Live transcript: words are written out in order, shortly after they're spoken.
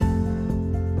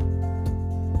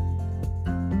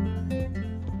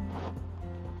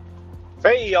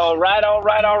Hey, all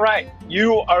right.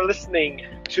 You are listening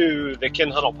to the Ken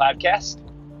Huddle podcast.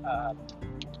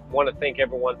 Want to thank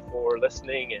everyone for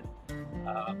listening and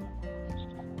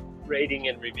rating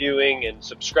and reviewing and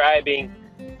subscribing.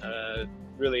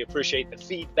 Really appreciate the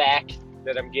feedback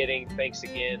that I'm getting. Thanks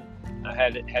again. I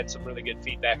had some really good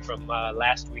feedback from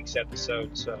last week's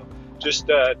episode. So just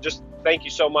thank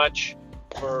you so much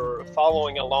for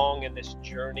following along in this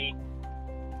journey.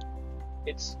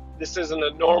 This isn't a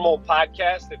normal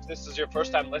podcast. If this is your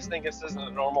first time listening, this isn't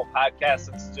a normal podcast.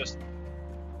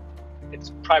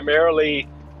 It's primarily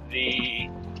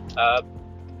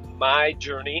my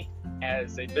journey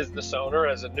as a business owner,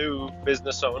 as a new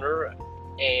business owner,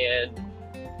 and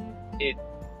it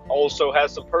also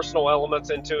has some personal elements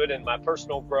into it and my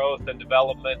personal growth and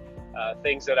development,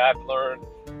 things that I've learned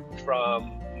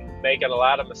from making a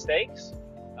lot of mistakes,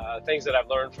 things that I've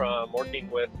learned from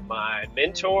working with my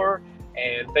mentor,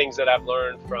 and things that I've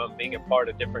learned from being a part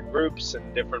of different groups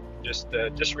and different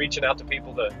just reaching out to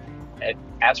people to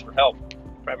ask for help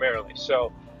primarily.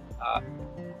 So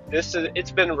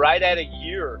it's been right at a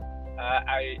year.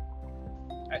 I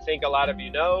think a lot of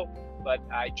you know, but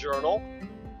I journal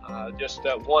just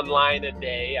one line a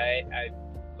day. I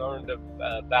learned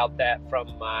about that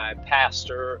from my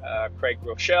pastor, Craig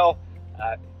Rochelle,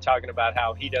 talking about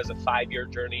how he does a 5-year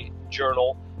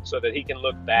journal so that he can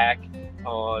look back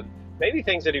on maybe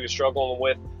things that he was struggling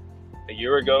with a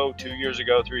year ago, 2 years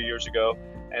ago, 3 years ago.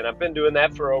 And I've been doing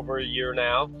that for over a year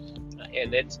now,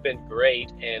 and it's been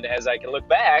great. And as I can look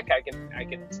back, I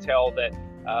can tell that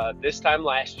this time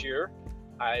last year,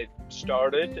 I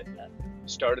started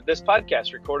this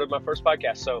podcast, recorded my first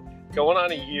podcast. So going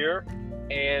on a year,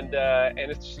 and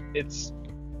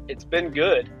it's been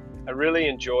good. I really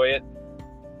enjoy it.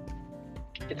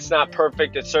 It's not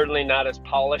perfect. It's certainly not as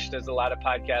polished as a lot of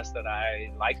podcasts that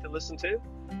I like to listen to,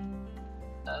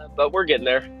 but we're getting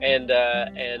there, and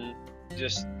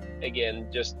just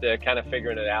kind of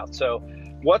figuring it out. So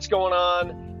what's going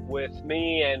on with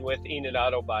me and with Enid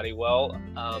Auto Body? Well,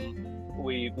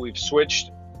 we've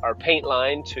switched our paint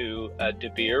line to De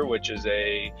Beer, which is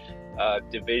a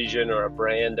division or a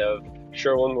brand of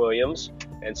Sherwin-Williams,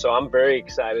 and so I'm very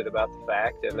excited about the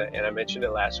fact, and I mentioned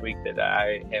it last week, that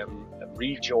I am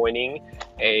rejoining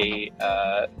a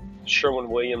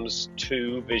Sherwin-Williams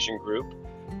 2 vision group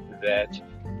that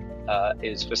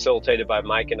is facilitated by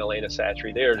Mike and Elena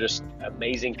Satry. They are just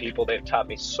amazing people. They've taught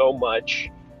me so much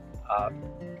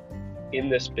in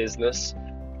this business,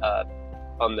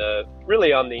 on the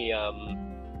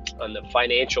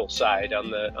financial side, on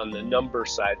the number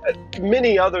side,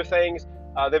 many other things.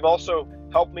 They've also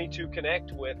helped me to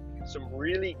connect with some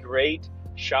really great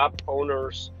shop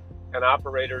owners and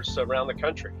operators around the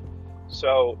country.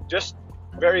 So just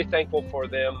very thankful for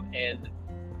them, and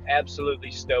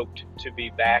absolutely stoked to be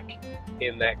back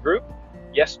in that group.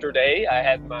 Yesterday I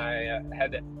had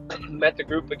met the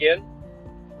group again.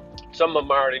 Some of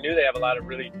them I already knew. They have a lot of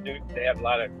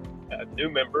new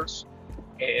members,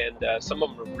 and some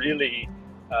of them are really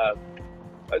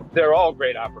they're all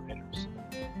great operators.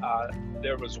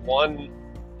 There was one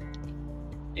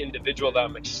individual that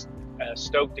I'm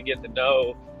stoked to get to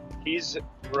know. He's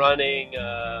running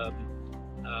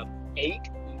 $8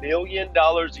 million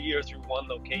a year through one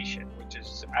location, which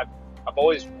is I've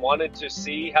always wanted to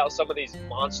see how some of these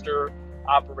monster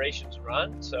operations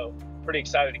run. So pretty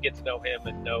excited to get to know him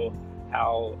and know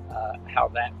how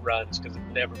that runs, because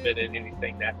I've never been in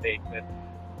anything that big. But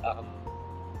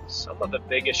some of the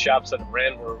biggest shops that I've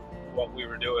ran were what we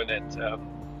were doing at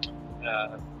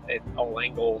All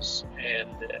Angles, and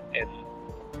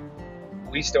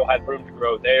we still had room to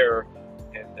grow there,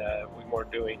 and we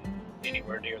weren't doing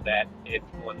anywhere near that at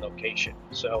one location.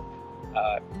 So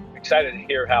excited to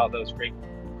hear how those great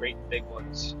big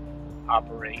ones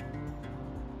operate.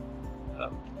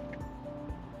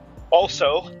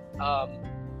 Also, a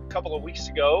couple of weeks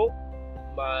ago,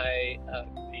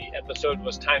 the episode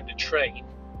was Time to Train.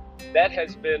 That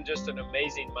has been just an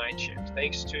amazing mind shift.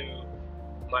 Thanks to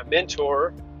my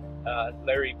mentor,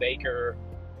 Larry Baker.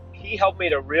 He helped me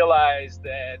to realize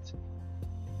that,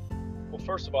 well,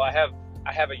 first of all, I have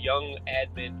a young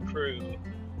admin crew,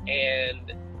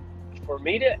 and for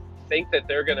me to think that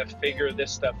they're going to figure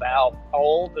this stuff out,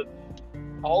 all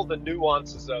the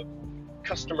nuances of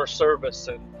customer service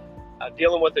and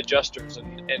dealing with adjusters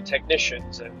and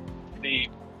technicians and the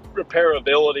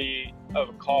repairability of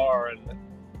a car and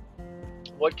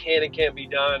what can and can't be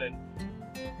done, and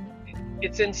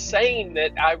it's insane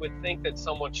that I would think that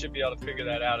someone should be able to figure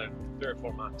that out in 3 or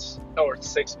 4 months or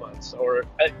 6 months, or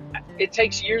it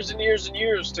takes years and years and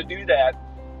years to do that.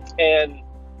 And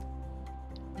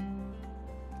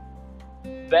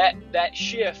that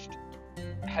shift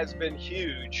has been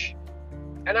huge.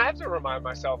 And I have to remind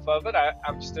myself of it.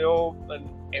 I'm still an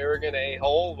arrogant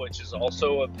a-hole, which is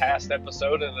also a past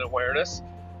episode and an awareness.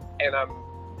 And I'm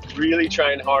really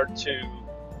trying hard to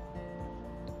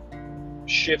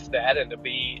shift that and to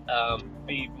be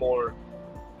more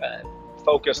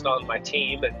focused on my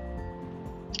team and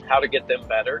how to get them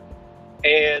better.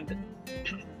 And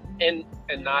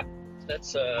not that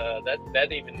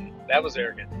was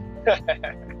arrogant.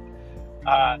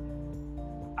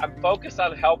 I'm focused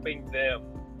on helping them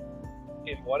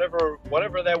in whatever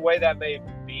that way that may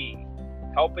be,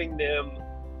 helping them.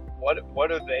 What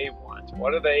do they want?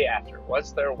 What are they after?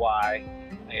 What's their why?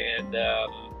 And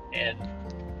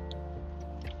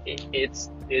it's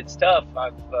tough.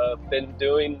 I've been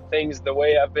doing things the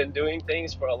way I've been doing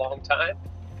things for a long time.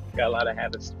 Got a lot of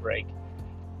habits to break,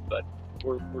 but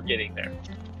we're getting there.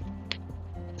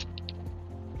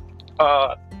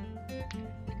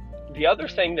 The other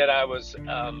thing that I was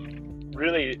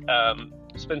really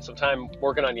spent some time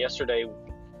working on yesterday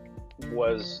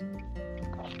was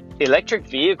electric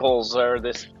vehicles are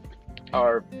this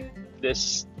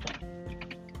that's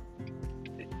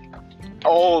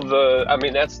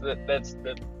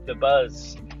the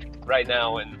buzz right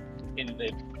now in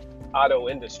the auto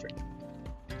industry,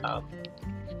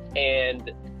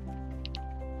 and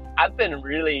I've been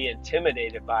really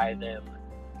intimidated by them,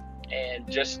 and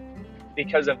just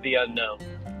because of the unknown.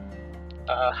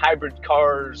 Hybrid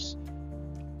cars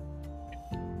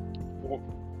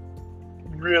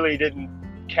really didn't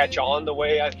catch on the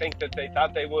way I think that they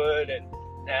thought they would, and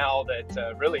now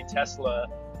that really Tesla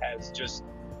has just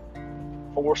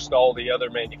forced all the other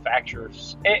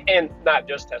manufacturers, and not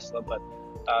just Tesla, but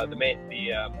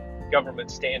the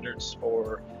government standards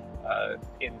for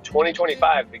in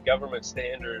 2025, the government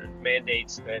standard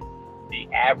mandates that the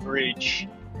average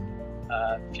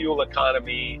fuel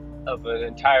economy of an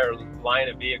entire line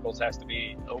of vehicles has to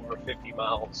be over 50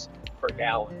 miles per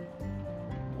gallon,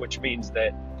 which means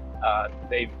that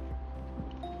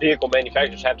vehicle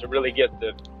manufacturers have to really get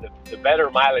the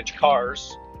better mileage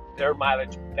cars, their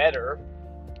mileage better,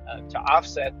 to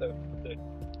offset the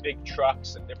big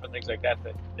trucks and different things like that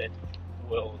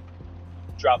will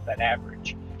drop that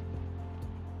average.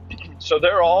 So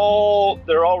they're all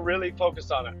really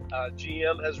focused on it.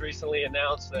 GM has recently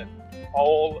announced that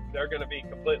they're going to be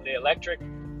completely electric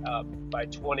by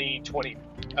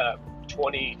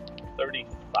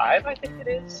 2035, I think it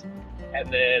is.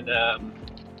 And then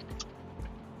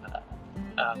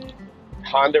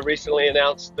Honda recently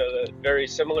announced a very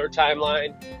similar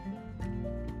timeline.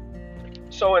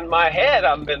 So in my head,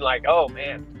 I've been like, oh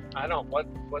man,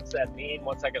 what's that mean?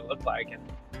 What's that going to look like? And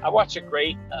I watched a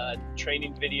great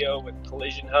training video with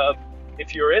Collision Hub.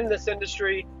 If you're in this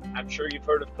industry, I'm sure you've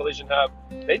heard of Collision Hub.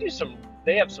 They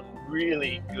have some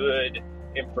really good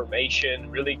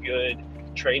information, really good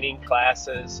training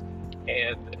classes,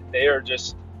 and they are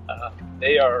just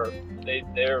they're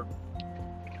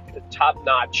top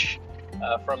notch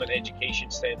from an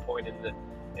education standpoint in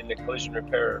the collision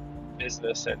repair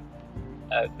business. And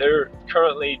they're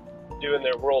currently doing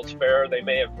their World's Fair. They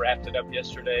may have wrapped it up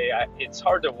yesterday. It's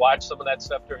hard to watch some of that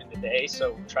stuff during the day,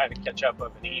 so I'm trying to catch up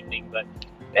of an evening. But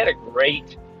they had a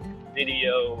great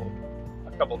video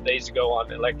a couple of days ago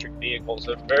on electric vehicles.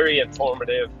 They're very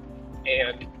informative,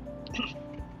 and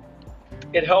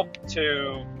it helped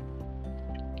to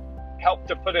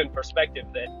put in perspective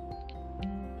that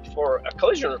for a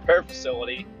collision repair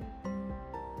facility,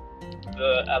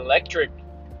 the electric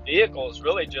vehicle is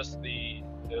really just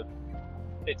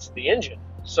it's the engine.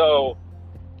 So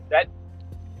that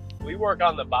we work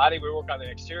on the body, we work on the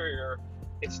exterior.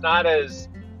 It's not as,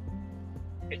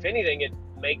 if anything, it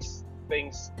makes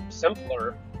things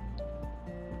simpler,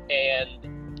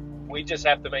 and we just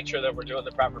have to make sure that we're doing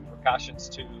the proper precautions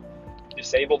to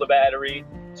disable the battery,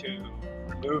 to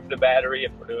remove the battery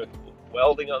if we're doing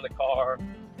welding on the car,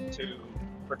 to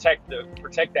protect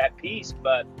that piece,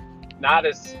 but not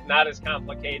as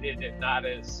complicated and not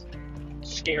as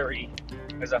scary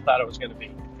as I thought it was going to be.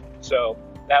 So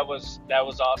that was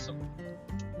awesome.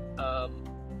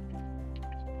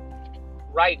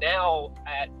 Right now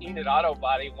at Enid Auto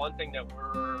Body, one thing that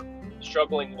we're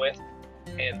struggling with,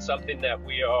 and something that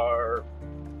we are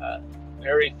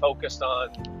very focused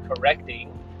on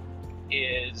correcting,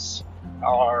 is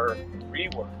our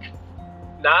rework.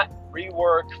 Not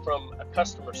rework from a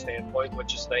customer standpoint,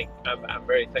 which is I'm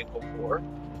very thankful for.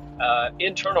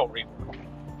 Internal rework.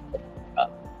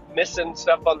 Missing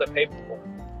stuff on the paperwork,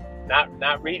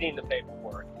 not reading the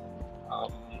paperwork,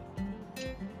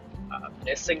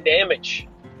 missing damage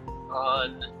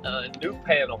on new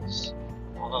panels,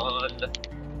 on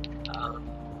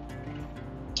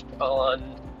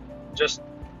just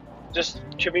just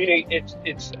communicate.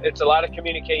 It's a lot of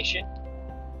communication,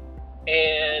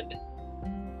 and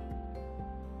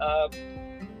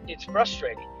it's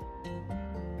frustrating.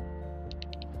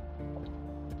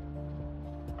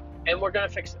 And we're going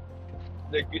to fix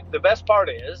it. The best part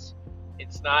is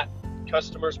it's not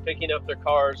customers picking up their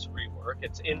cars rework.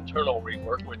 It's internal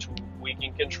rework, which we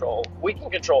can control. We can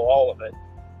control all of it.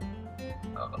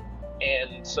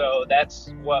 And so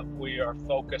that's what we are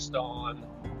focused on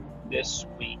this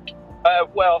week.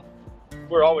 Well,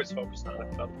 we're always focused on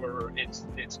it, but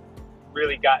it's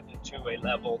really gotten to a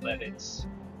level that it's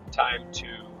time to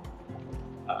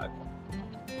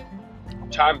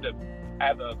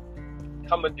have a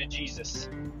coming to Jesus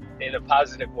in a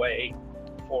positive way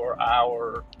for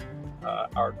our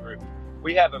group.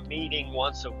 We have a meeting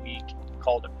once a week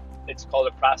called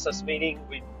a process meeting.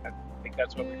 I think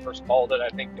that's what we first called it. I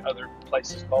think other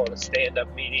places call it a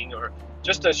stand-up meeting or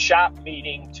just a shop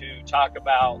meeting to talk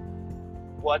about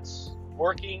what's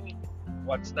working,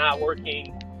 what's not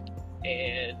working,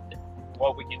 and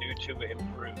what we can do to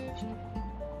improve.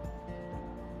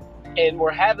 And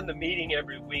we're having the meeting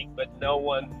every week, but no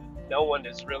one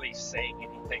is really saying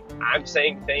anything. I'm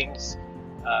saying things,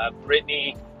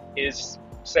 Brittany is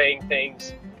saying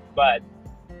things, but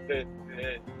the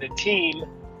team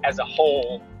as a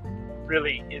whole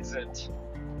really isn't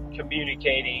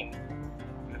communicating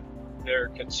their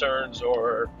concerns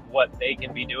or what they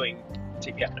can be doing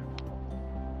together.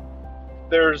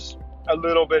 There's a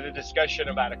little bit of discussion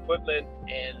about equipment,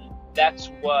 and that's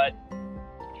what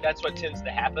tends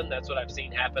to happen. That's what I've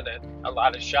seen happen at a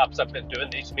lot of shops. I've been doing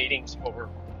these meetings for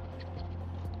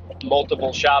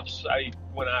multiple shops.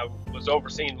 When I was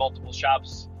overseeing multiple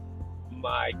shops,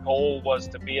 my goal was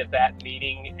to be at that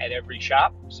meeting at every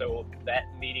shop. So that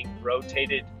meeting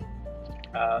rotated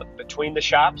between the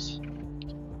shops.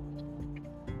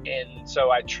 And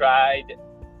so I tried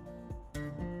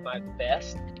my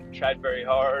best, tried very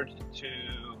hard to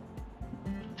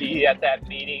be at that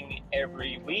meeting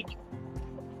every week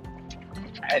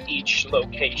at each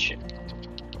location.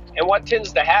 And what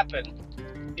tends to happen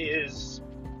is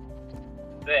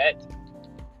that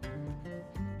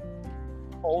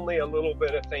only a little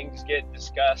bit of things get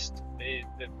discussed.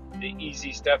 The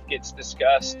easy stuff gets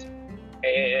discussed,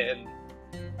 and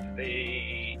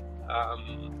the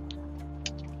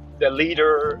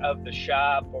leader of the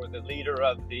shop or the leader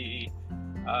of the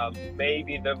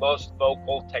maybe the most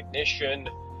vocal technician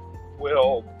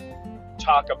will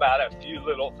talk about a few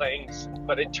little things,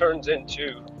 but it turns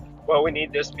into, well, we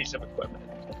need this piece of equipment,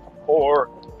 or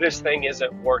this thing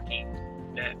isn't working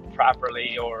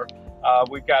properly, or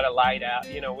we've got a light out.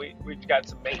 We've got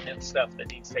some maintenance stuff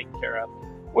that needs taken care of,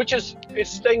 which is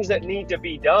things that need to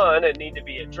be done and need to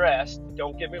be addressed.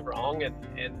 Don't get me wrong, and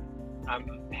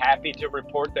I'm happy to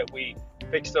report that we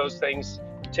fix those things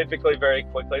typically very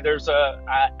quickly.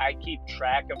 I keep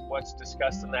track of what's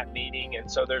discussed in that meeting,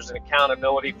 and so there's an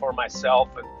accountability for myself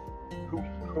and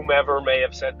whomever may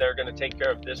have said they're going to take care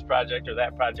of this project or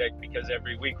that project, because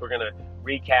every week we're going to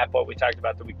recap what we talked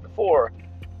about the week before.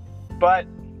 But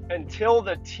until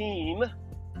the team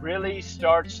really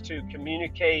starts to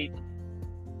communicate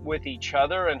with each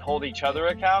other and hold each other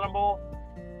accountable,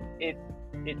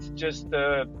 it's just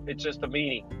a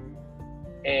meeting.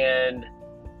 And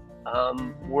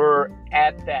we're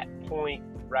at that point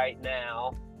right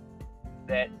now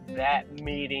that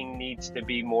meeting needs to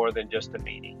be more than just a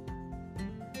meeting.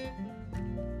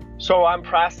 So I'm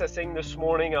processing this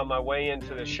morning on my way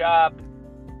into the shop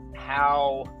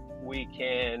how we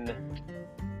can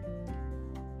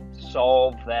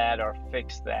solve that or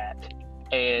fix that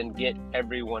and get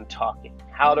everyone talking.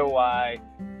 How do I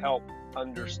help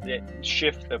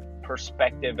shift the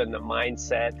perspective and the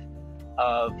mindset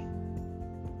of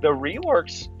the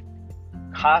reworks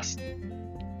cost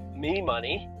me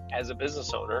money as a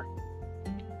business owner,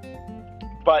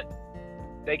 but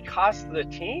they cost the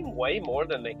team way more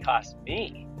than they cost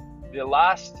me. The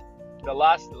lost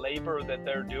labor that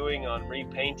they're doing on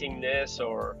repainting this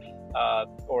or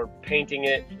painting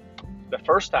it the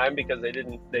first time because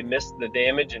they missed the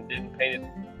damage and didn't paint it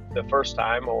the first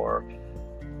time, or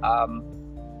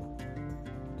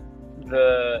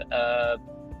the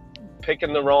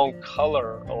picking the wrong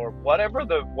color, or whatever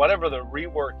the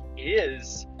rework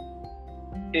is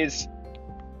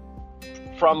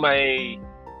from a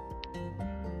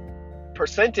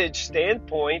percentage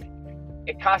standpoint,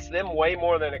 it costs them way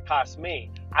more than it costs me.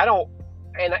 I don't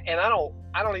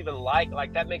even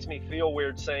like that. Makes me feel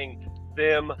weird saying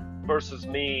them versus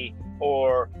me,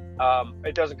 or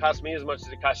it doesn't cost me as much as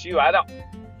it costs you. I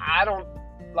don't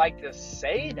like to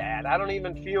say that. I don't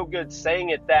even feel good saying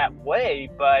it that way,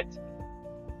 but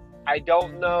I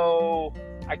don't know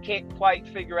I can't quite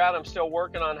figure out. I'm still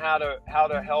working on how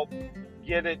to help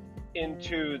get it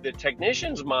into the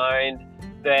technician's mind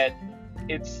that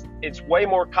it's way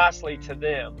more costly to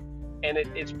them. And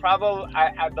it's probably,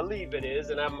 I believe it is,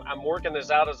 and I'm working this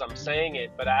out as I'm saying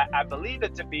it, but I believe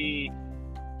it to be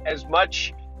as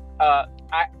much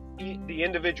the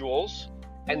individuals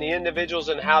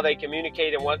and how they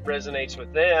communicate and what resonates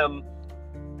with them,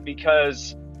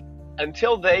 because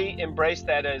until they embrace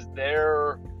that as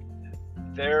their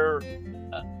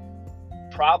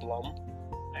problem,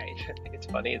 it's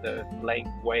funny the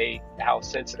way how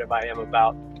sensitive I am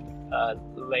about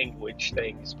language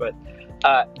things, but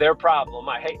their problem.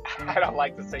 I don't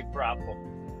like to say problem.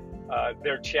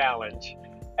 Their challenge,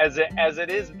 as it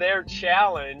is their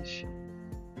challenge.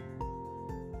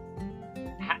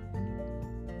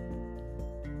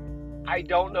 I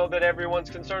don't know that everyone's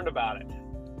concerned about it,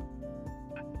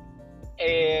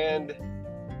 and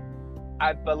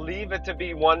I believe it to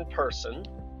be one person.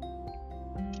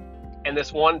 And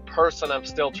this one person, I'm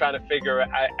still trying to figure.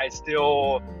 I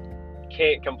still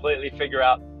can't completely figure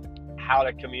out how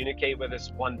to communicate with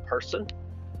this one person,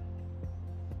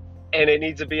 and it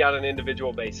needs to be on an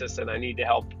individual basis, and I need to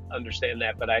help understand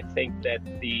that. But I think that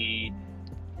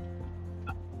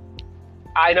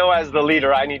I know as the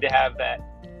leader, I need to have that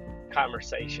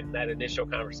conversation, that initial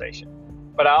conversation.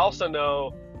 But I also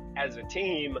know as a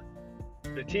team,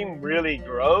 the team really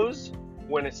grows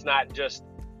when it's not just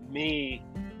me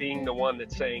being the one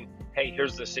that's saying, hey,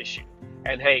 here's this issue,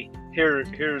 and hey,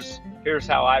 here's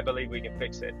how I believe we can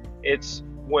fix it. It's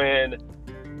when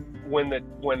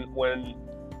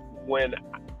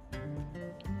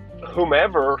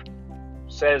whomever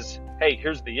says, hey,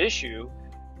 here's the issue,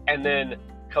 and then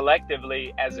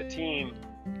collectively as a team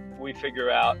we figure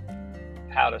out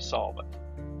how to solve it.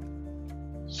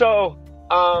 So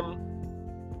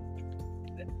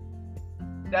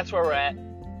that's where we're at.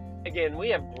 Again, we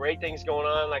have great things going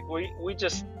on. Like we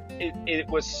just, it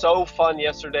was so fun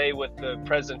yesterday with the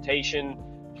presentation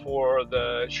for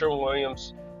the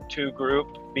Sherwin-Williams 2 group,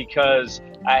 because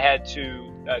I had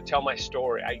to tell my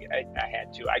story.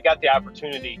 I got the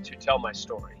opportunity to tell my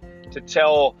story, to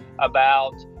tell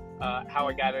about how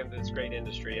I got into this great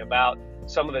industry, about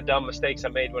some of the dumb mistakes I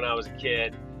made when I was a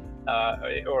kid,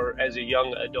 or as a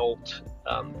young adult,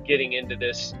 getting into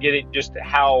this, just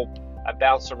how I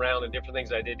bounced around and different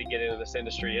things I did to get into this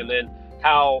industry, and then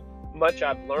how much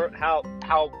I've learned, how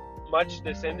much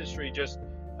this industry just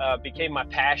became my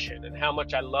passion, and how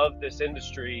much I love this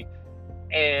industry,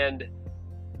 and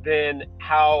then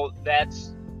how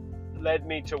that's led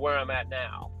me to where I'm at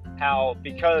now. How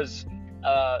because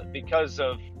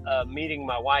of meeting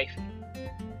my wife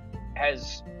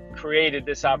has created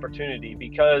this opportunity,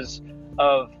 because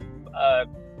of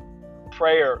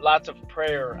prayer, lots of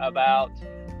prayer about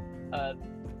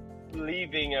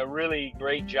leaving a really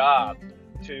great job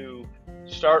to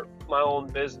start my own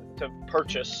business, to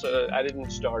purchase. I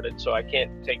didn't start it, so I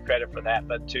can't take credit for that,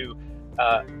 but to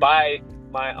buy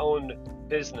my own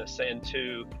business and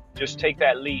to just take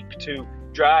that leap, to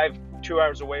drive 2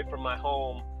 hours away from my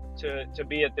home to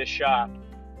be at this shop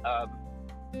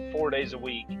 4 days a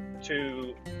week,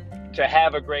 to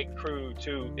have a great crew,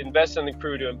 to invest in the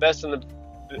crew, to invest in the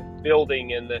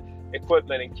building and the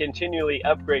equipment, and continually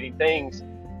upgrading things,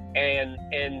 and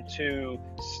to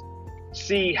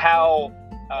see how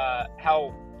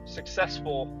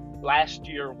successful last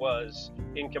year was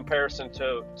in comparison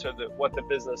to what the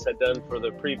business had done for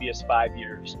the previous 5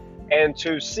 years, and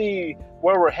to see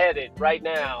where we're headed right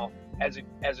now as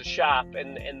a shop,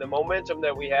 and the momentum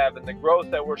that we have and the growth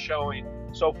that we're showing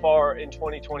so far in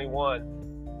 2021.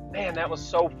 Man, that was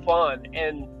so fun,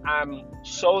 and I'm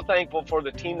so thankful for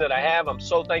the team that I have. I'm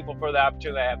so thankful for the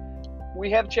opportunity I have. We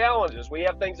have challenges. We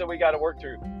have things that we got to work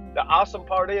through. The awesome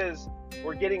part is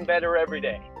we're getting better every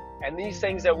day, and these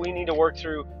things that we need to work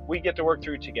through, we get to work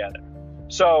through together.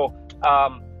 So,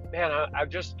 man,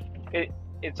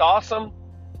 it's awesome.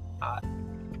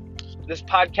 This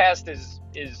podcast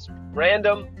is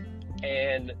random,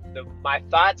 and my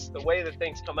thoughts, the way that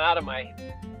things come out of my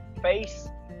face,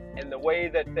 and the way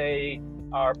that they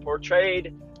are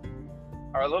portrayed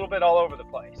are a little bit all over the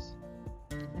place.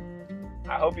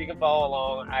 I hope you can follow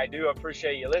along. I do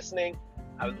appreciate you listening.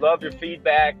 I would love your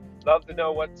feedback. Love to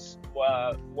know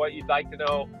what you'd like to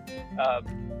know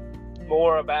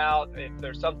more about. If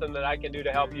there's something that I can do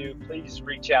to help you, please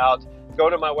reach out. Go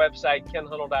to my website,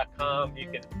 kenhunnell.com. You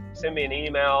can send me an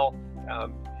email.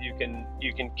 You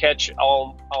can catch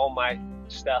all my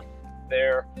stuff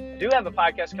there. I do have a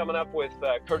podcast coming up with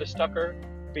Curtis Tucker.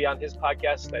 Be on his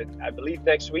podcast, I believe,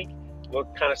 next week. We'll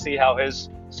kind of see how his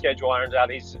schedule irons out.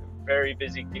 He's a very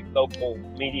busy local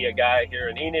media guy here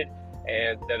in Enid,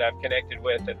 and that I've connected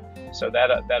with, and so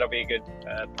that'll be a good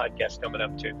podcast coming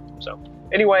up too. So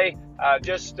anyway,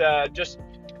 just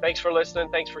thanks for listening,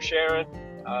 thanks for sharing.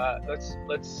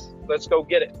 Let's go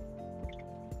get it.